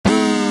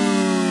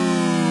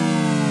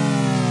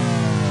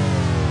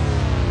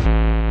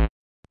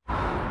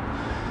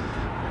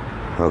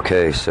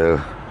Okay,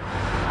 so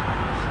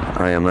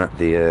I am at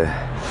the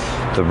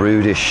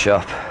rudest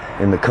shop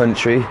in the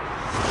country.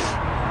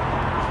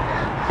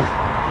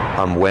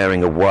 I'm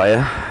wearing a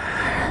wire.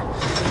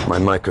 My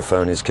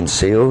microphone is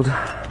concealed.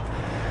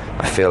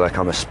 I feel like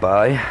I'm a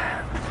spy.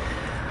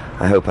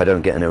 I hope I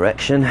don't get an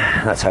erection.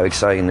 That's how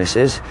exciting this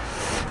is.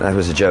 That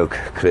was a joke,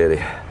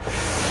 clearly.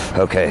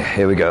 Okay,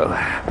 here we go.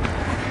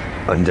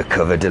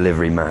 Undercover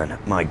delivery man.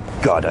 My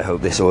God, I hope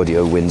this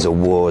audio wins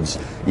awards.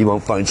 You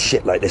won't find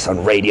shit like this on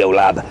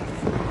Radiolab.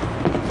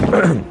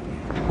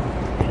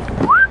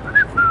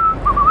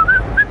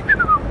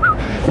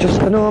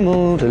 Just a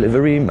normal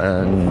delivery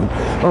man.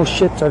 Oh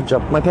shit, I've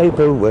dropped my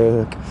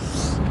paperwork.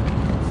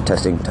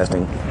 Testing.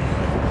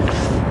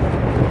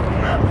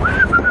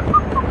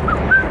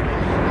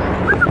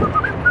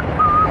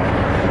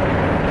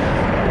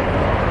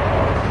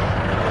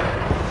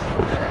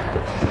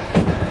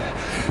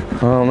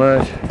 Oh,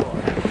 mate.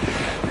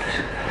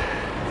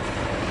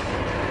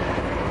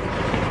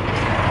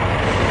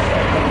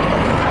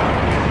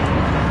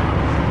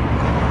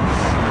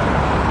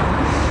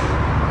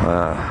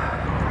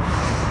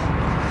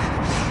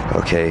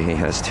 Okay, he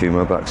has 2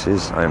 more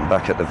boxes. I am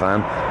back at the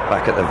van.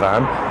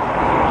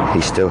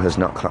 He still has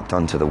not clocked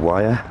onto the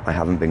wire. I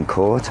haven't been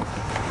caught.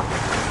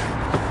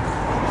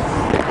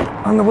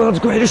 I'm the world's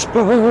greatest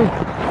spy.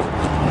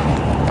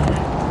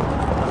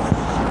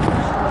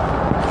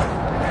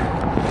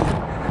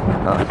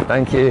 Oh,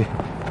 thank you.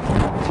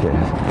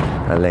 Cheers.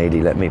 A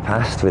lady let me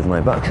past with my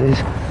boxes.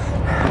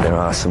 There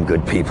are some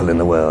good people in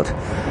the world,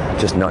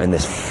 just not in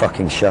this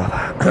fucking shop.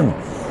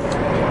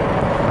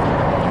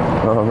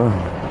 Oh no.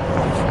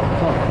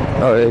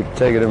 Oh, hey,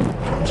 taking him.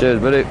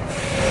 Cheers, buddy.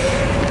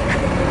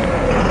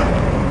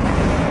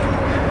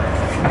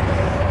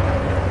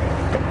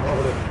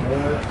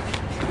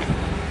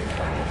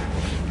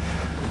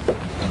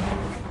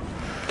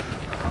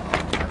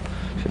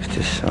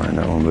 Just sign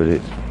that one, buddy.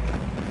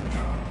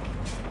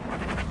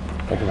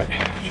 Thank you, mate.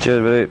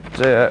 Cheers, buddy.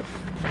 See ya.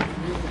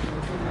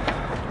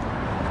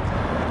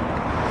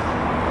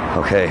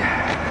 Okay.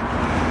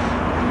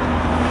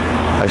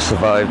 I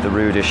survived the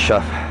rudest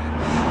shop.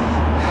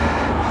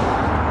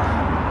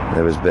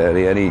 There was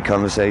barely any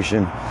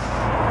conversation,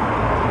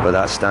 but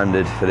that's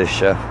standard for this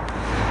show.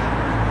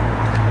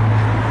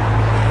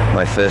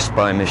 My first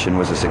spy mission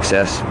was a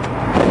success.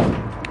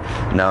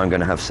 Now I'm going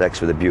to have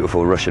sex with a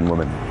beautiful Russian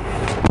woman.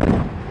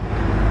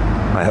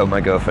 I hope my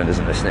girlfriend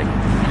isn't listening.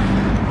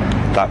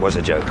 That was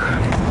a joke.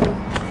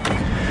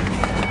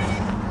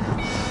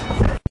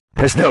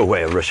 There's no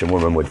way a Russian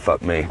woman would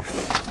fuck me.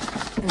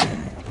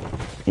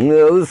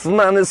 No, this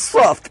man is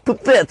soft,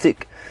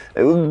 pathetic.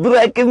 I will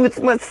break him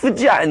with my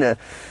vagina.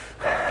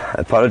 I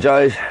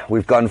apologise.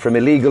 We've gone from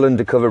illegal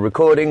undercover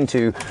recording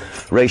to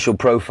racial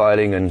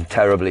profiling and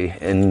terribly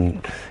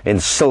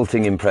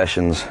insulting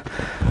impressions.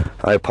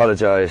 I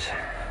apologise.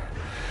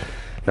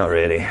 Not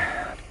really.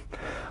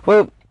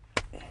 Well,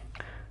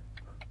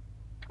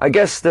 I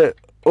guess that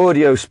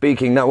audio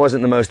speaking, that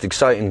wasn't the most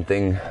exciting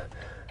thing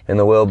in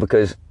the world,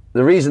 because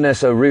the reason they're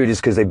so rude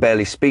is because they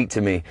barely speak to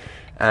me,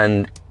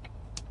 and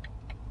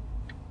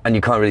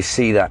you can't really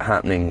see that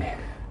happening.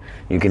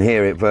 You can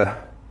hear it,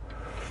 but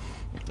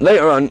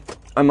later on,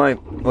 I might,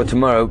 or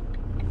tomorrow,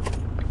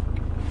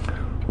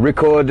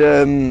 record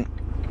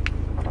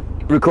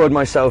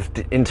myself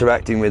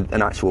interacting with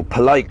an actual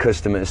polite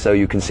customer so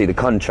you can see the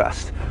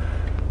contrast.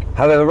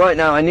 However, right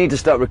now I need to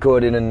start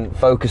recording and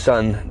focus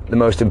on the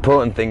most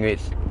important thing,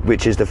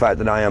 which is the fact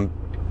that I am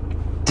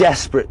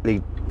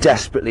desperately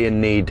in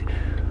need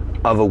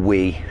of a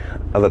wee,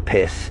 of a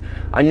piss.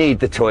 I need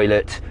the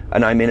toilet,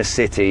 and I'm in a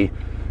city.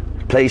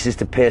 Places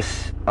to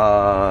piss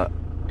are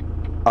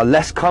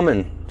less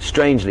common,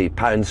 strangely,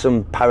 in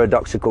some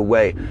paradoxical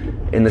way.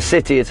 In the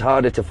city, it's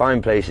harder to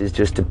find places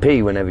just to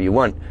pee whenever you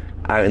want.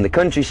 Out in the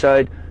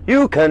countryside,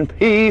 you can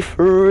pee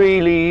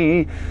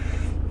freely.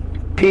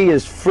 Pee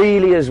as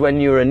freely as when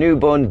you're a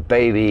newborn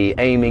baby,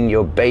 aiming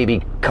your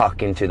baby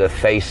cock into the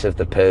face of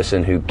the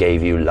person who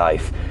gave you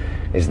life.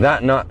 Is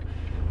that not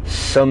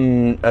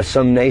some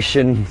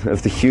summation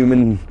of the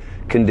human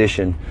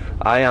condition?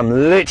 I am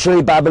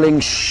literally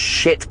babbling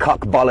shit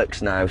cock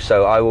bollocks now,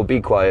 so I will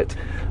be quiet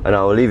and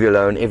I will leave you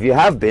alone. If you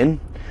have been,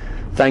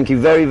 thank you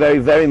very, very,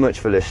 very much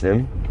for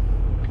listening.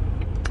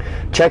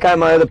 Check out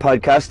my other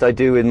podcast I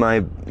do with my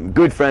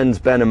good friends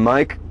Ben and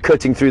Mike,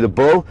 Cutting Through the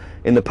Bull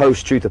in the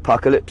Post-Truth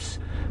Apocalypse.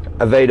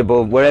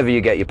 Available wherever you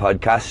get your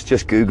podcasts.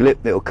 Just Google it,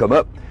 it'll come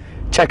up.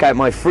 Check out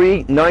my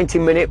free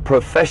 90-minute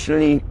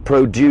professionally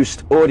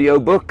produced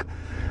audiobook,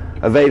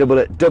 available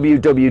at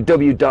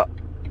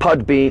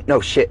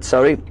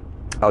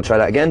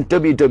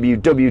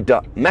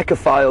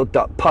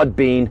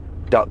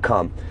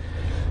www.mechaphile.podbean.com.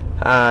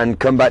 And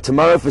come back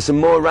tomorrow for some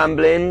more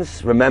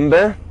ramblings.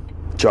 Remember,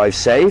 drive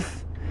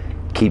safe,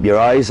 keep your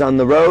eyes on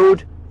the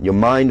road, your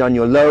mind on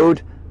your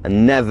load,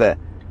 and never,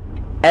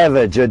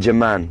 ever judge a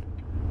man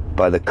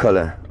by the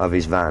colour of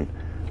his van.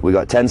 We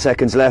got 10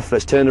 seconds left.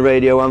 Let's turn the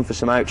radio on for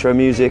some outro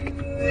music.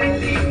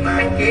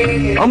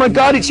 Oh my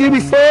God, it's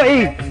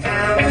UB40!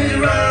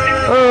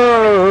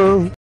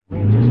 Oh.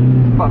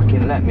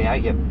 Fucking let me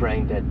out, you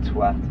brain dead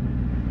twat.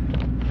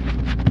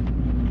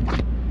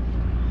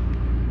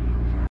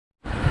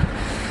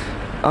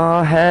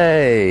 Oh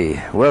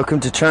hey, welcome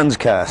to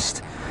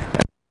Transcast.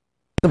 I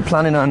wasn't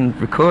planning on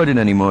recording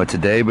anymore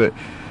today, but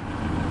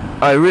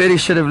I really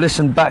should have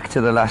listened back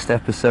to the last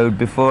episode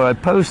before I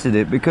posted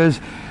it,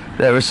 because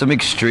there were some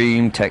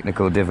extreme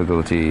technical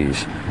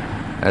difficulties,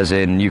 as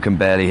in you can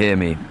barely hear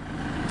me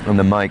and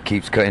the mic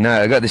keeps cutting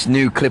out. I got this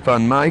new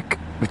clip-on mic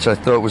which I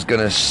thought was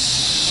going to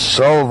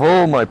solve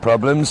all my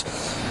problems,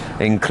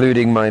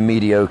 including my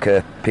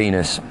mediocre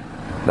penis.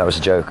 That was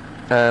a joke.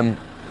 But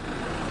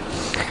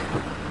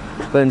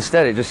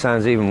instead it just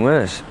sounds even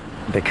worse,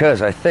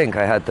 because I think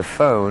I had the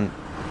phone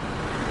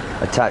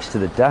attached to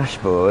the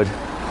dashboard,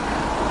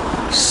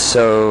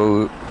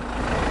 so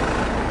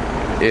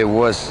it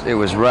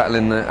was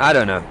rattling the... I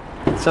don't know.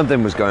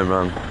 Something was going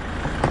wrong.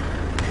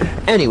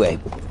 Anyway,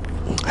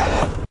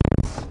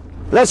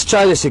 let's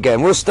try this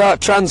again. We'll start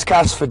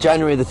Transcast for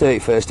January the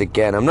 31st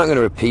again. I'm not going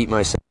to repeat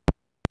myself,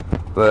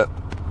 but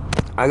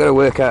I got to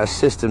work out a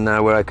system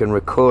now where I can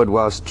record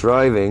whilst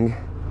driving,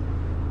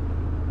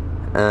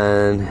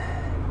 and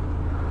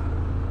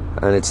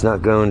it's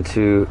not going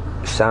to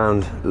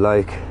sound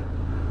like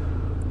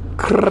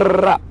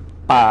crap.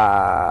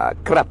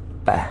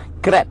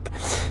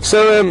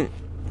 So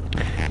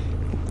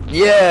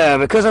yeah,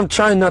 because I'm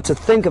trying not to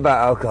think about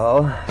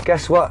alcohol,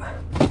 guess what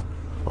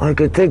I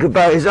could think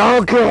about is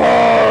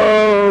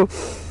alcohol.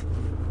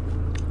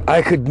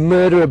 I could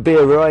murder a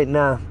beer right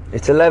now.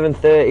 It's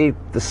 11:30,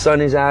 the sun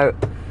is out.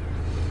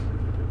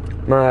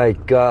 My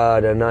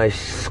God, a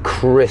nice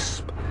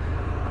crisp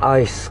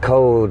ice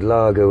cold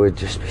lager would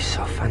just be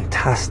so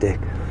fantastic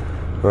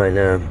right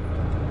now.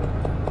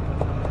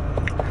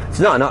 It's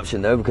not an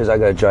option though, because I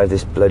gotta drive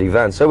this bloody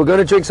van. So we're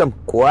gonna drink some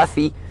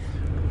coffee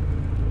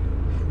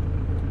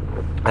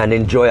and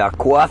enjoy our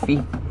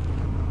coffee.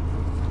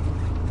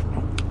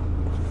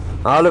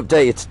 I'll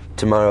update you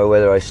tomorrow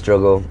whether I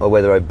struggle or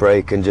whether I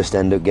break and just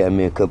end up getting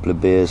me a couple of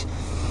beers.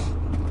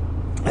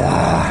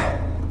 At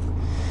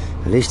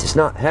least it's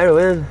not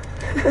heroin.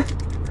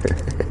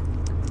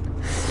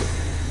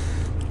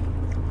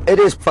 It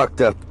is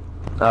fucked up,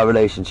 our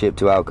relationship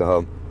to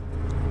alcohol.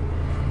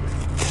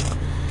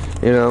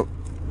 You know,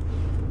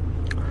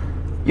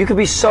 you could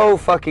be so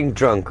fucking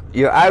drunk.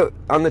 You're out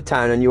on the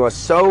town and you are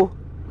so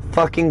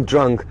fucking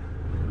drunk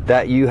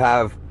that you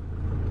have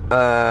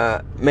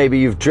maybe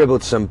you've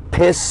dribbled some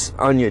piss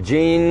on your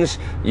jeans,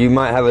 you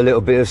might have a little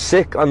bit of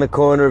sick on the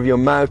corner of your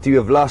mouth, you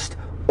have lost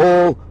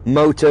all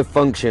motor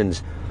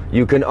functions.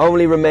 You can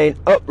only remain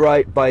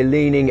upright by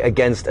leaning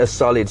against a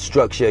solid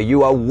structure.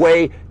 You are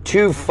way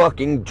too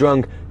fucking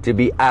drunk to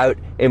be out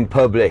in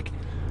public.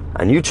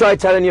 And you try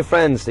telling your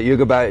friends that you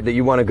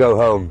want to go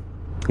home.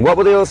 What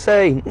will they all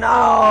say?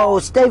 No,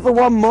 stay for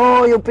one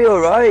more, you'll be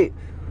alright.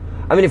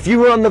 I mean, if you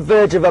were on the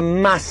verge of a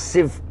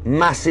massive,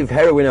 massive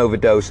heroin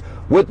overdose,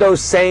 would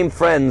those same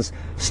friends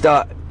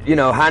start, you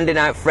know, handing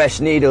out fresh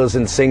needles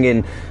and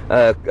singing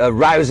a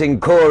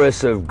rousing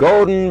chorus of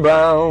golden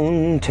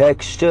brown,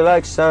 texture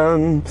like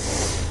sun?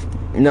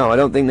 No, I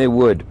don't think they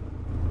would.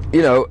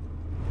 You know,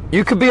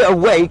 you could be at a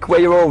wake where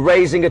you're all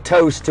raising a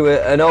toast to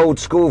an old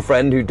school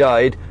friend who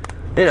died,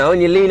 you know,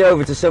 and you lean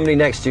over to somebody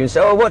next to you and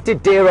say, oh, what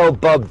did dear old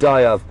Bob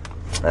die of?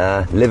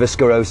 Liver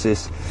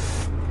cirrhosis.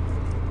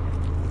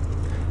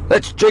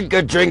 Let's drink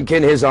a drink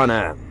in his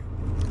honor.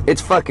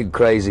 It's fucking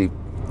crazy.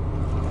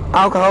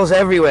 Alcohol's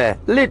everywhere,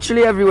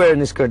 literally everywhere in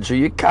this country.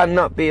 You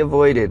cannot be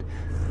avoided.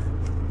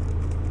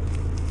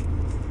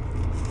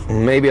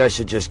 Maybe I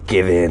should just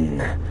give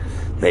in.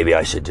 Maybe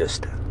I should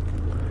just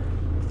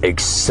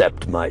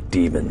accept my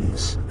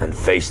demons and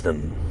face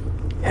them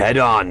head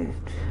on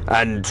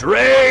and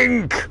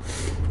drink.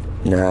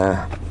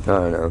 Nah, I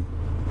don't know.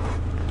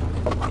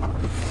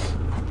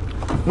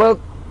 Well,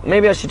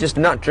 maybe I should just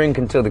not drink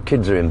until the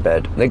kids are in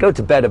bed. They go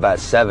to bed about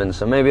 7,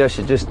 so maybe I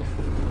should just,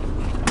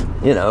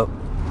 you know,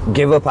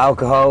 give up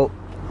alcohol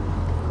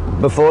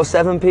before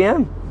 7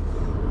 p.m.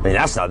 I mean,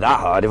 that's not that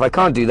hard. If I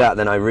can't do that,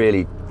 then I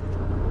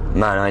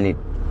need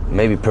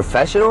maybe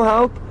professional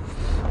help.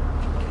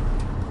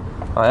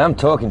 I am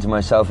talking to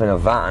myself in a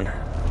van,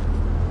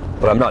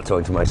 but I'm not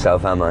talking to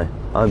myself, am I?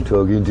 I'm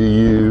talking to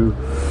you.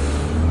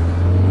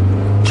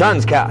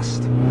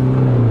 Transcast.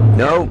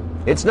 No,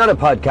 it's not a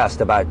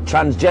podcast about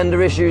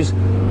transgender issues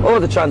or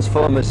the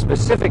Transformers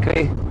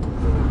specifically,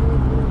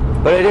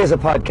 but it is a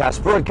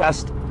podcast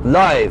broadcast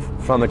live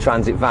from a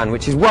transit van,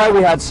 which is why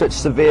we had such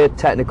severe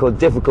technical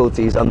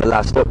difficulties on the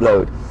last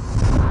upload.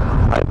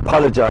 I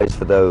apologise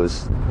for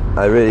those.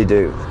 I really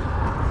do.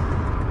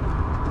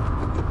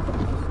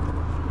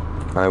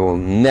 I will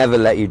never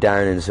let you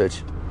down in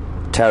such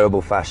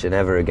terrible fashion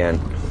ever again.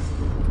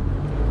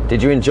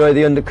 Did you enjoy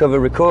the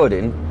undercover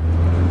recording?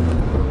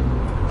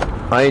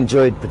 I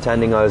enjoyed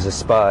pretending I was a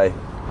spy.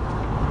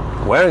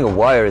 Wearing a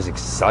wire is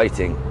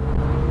exciting.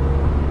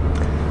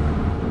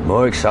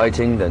 More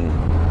exciting than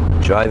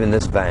driving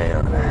this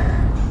van.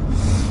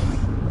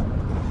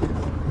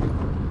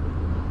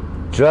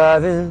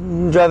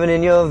 Driving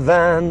in your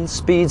van,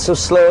 speed so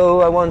slow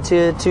I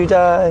wanted to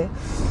die.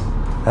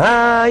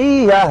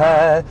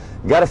 I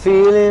got a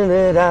feeling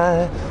that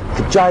I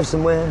could drive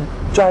somewhere,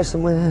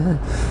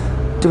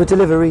 do a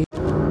delivery.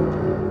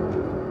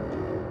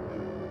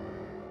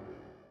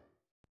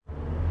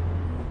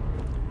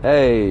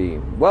 Hey,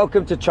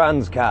 welcome to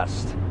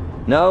Transcast.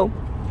 No,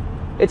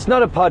 it's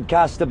not a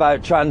podcast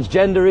about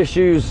transgender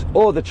issues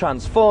or the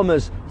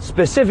Transformers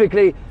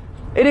specifically.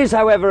 It is,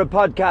 however, a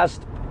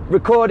podcast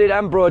recorded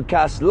and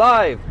broadcast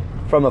live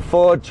from a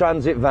Ford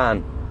Transit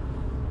van.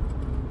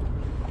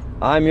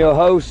 I'm your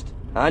host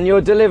and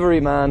your delivery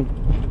man,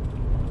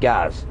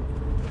 Gaz.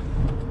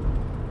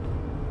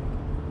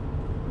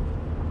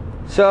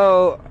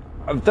 So,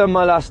 I've done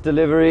my last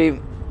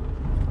delivery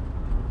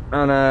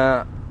and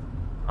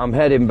I'm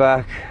heading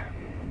back.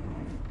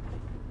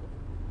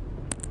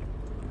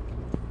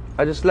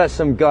 I just let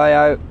some guy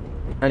out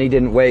and he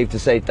didn't wave to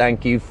say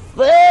thank you.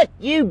 Fuck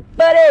you,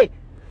 buddy!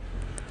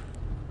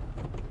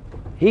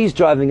 He's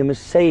driving a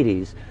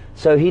Mercedes,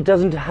 so he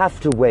doesn't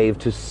have to wave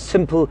to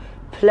simple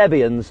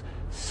plebeians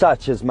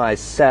such as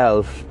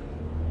myself.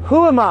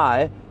 Who am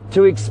I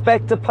to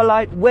expect a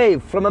polite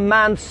wave from a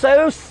man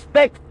so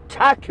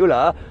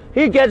spectacular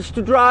he gets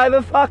to drive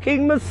a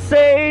fucking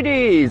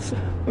Mercedes?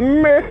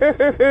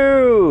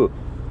 Moo!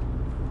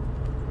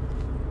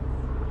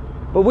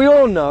 But we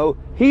all know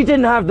he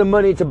didn't have the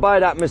money to buy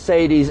that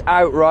Mercedes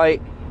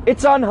outright.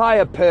 It's on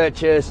hire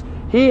purchase.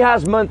 He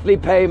has monthly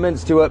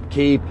payments to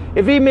upkeep.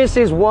 If he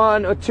misses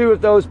one or two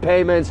of those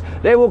payments,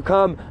 they will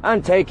come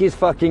and take his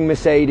fucking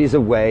Mercedes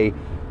away.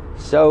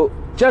 So,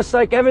 just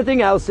like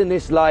everything else in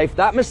this life,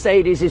 that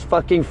Mercedes is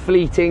fucking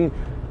fleeting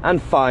and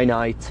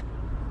finite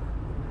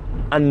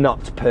and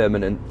not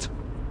permanent.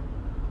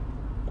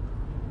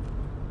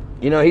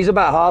 You know, he's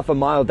about half a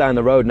mile down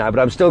the road now, but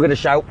I'm still going to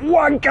shout,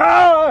 "One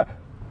car!"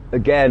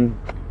 again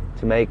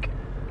to make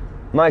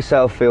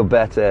myself feel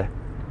better.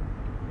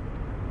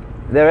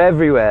 They're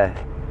everywhere.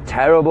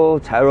 Terrible,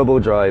 terrible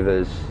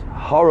drivers.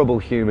 Horrible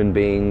human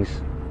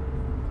beings.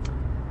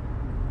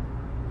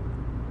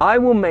 I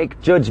will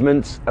make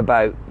judgments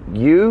about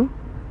you,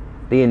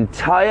 the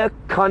entire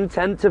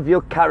content of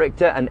your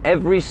character, and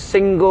every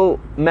single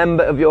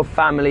member of your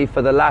family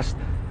for the last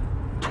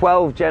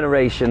 12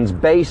 generations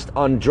based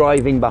on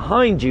driving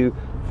behind you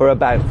for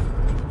about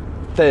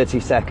 30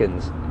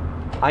 seconds.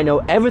 I know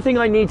everything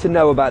I need to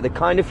know about the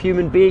kind of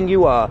human being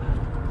you are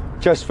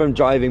just from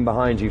driving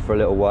behind you for a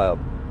little while.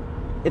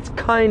 It's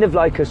kind of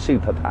like a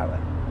superpower.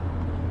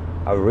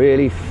 A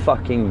really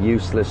fucking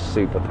useless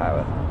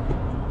superpower.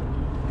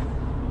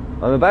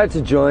 I'm about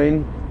to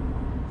join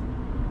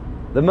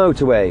the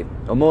motorway,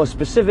 or more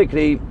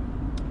specifically,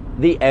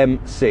 the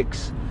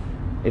M6.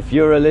 If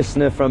you're a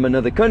listener from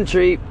another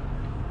country,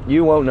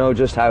 you won't know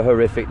just how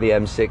horrific the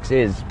M6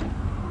 is.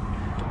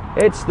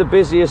 It's the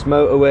busiest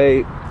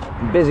motorway,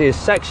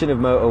 busiest section of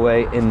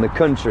motorway in the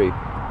country.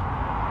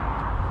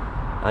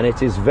 And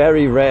it is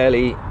very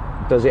rarely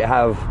does it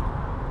have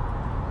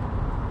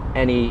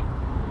any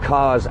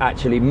cars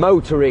actually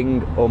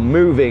motoring or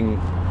moving.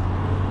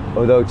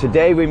 Although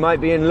today we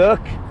might be in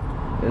luck.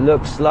 It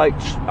looks like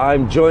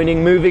I'm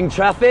joining moving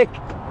traffic.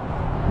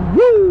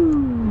 Woo!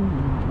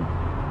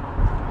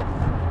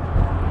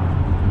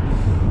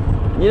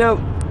 You know,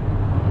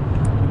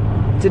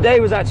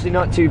 today was actually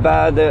not too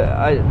bad.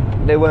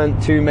 There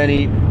weren't too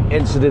many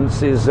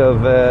incidences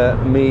of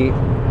me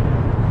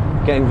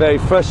getting very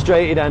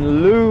frustrated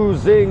and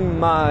losing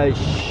my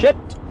shit.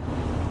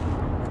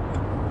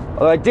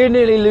 Although I did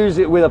nearly lose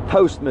it with a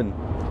postman,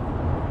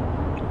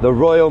 the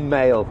Royal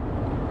Mail.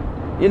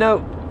 You know,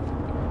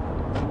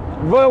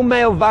 Royal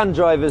Mail van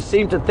drivers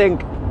seem to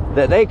think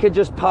that they could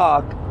just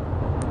park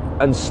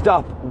and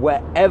stop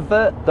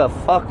wherever the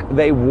fuck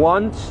they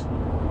want,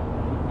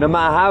 no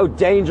matter how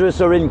dangerous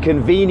or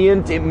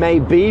inconvenient it may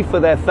be for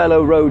their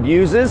fellow road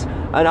users.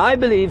 And I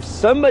believe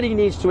somebody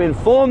needs to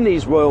inform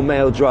these Royal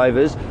Mail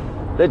drivers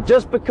that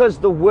just because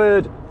the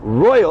word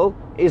royal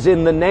is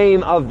in the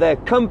name of their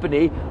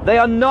company, they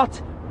are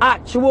not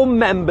actual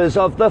members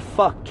of the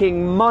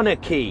fucking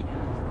monarchy.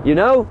 You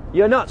know,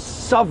 you're not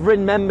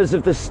sovereign members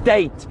of the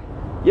state.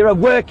 You're a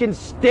working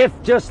stiff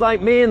just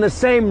like me, and the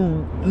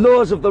same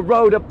laws of the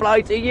road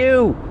apply to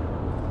you.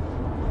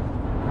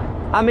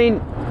 I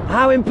mean,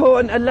 how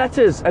important are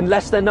letters?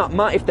 Unless they're not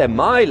if they're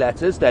my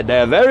letters, then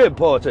they're very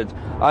important.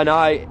 And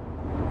I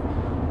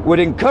would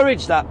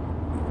encourage that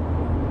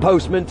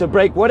postman to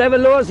break whatever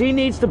laws he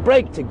needs to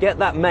break to get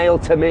that mail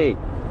to me.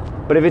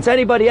 But if it's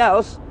anybody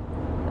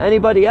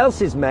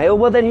else's mail,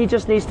 well then he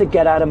just needs to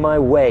get out of my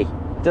way,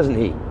 doesn't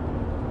he?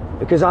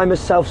 Because I'm a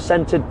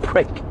self-centered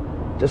prick,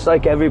 just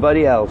like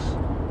everybody else.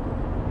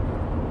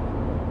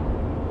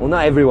 Well,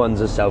 not everyone's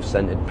a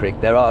self-centered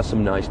prick. There are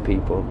some nice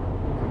people.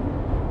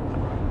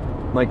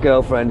 My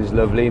girlfriend is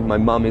lovely. My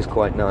mum is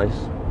quite nice.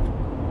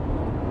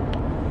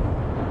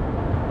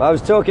 I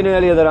was talking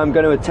earlier that I'm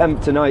going to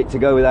attempt tonight to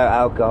go without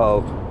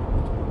alcohol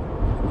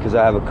because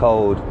I have a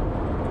cold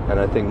and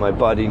I think my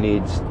body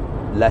needs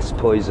less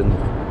poison.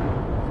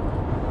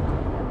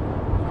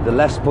 The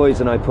less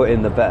poison I put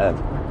in, the better.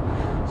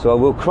 So I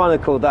will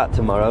chronicle that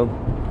tomorrow.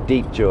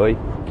 Deep Joy.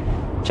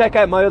 Check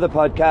out my other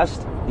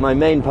podcast, my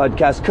main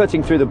podcast,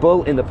 Cutting Through the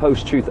Bull in the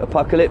Post-Truth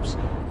Apocalypse.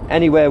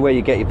 Anywhere where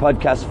you get your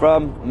podcasts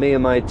from, me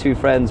and my two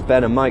friends,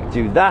 Ben and Mike,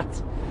 do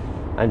that.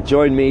 And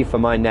join me for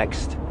my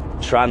next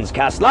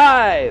Transcast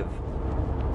Live!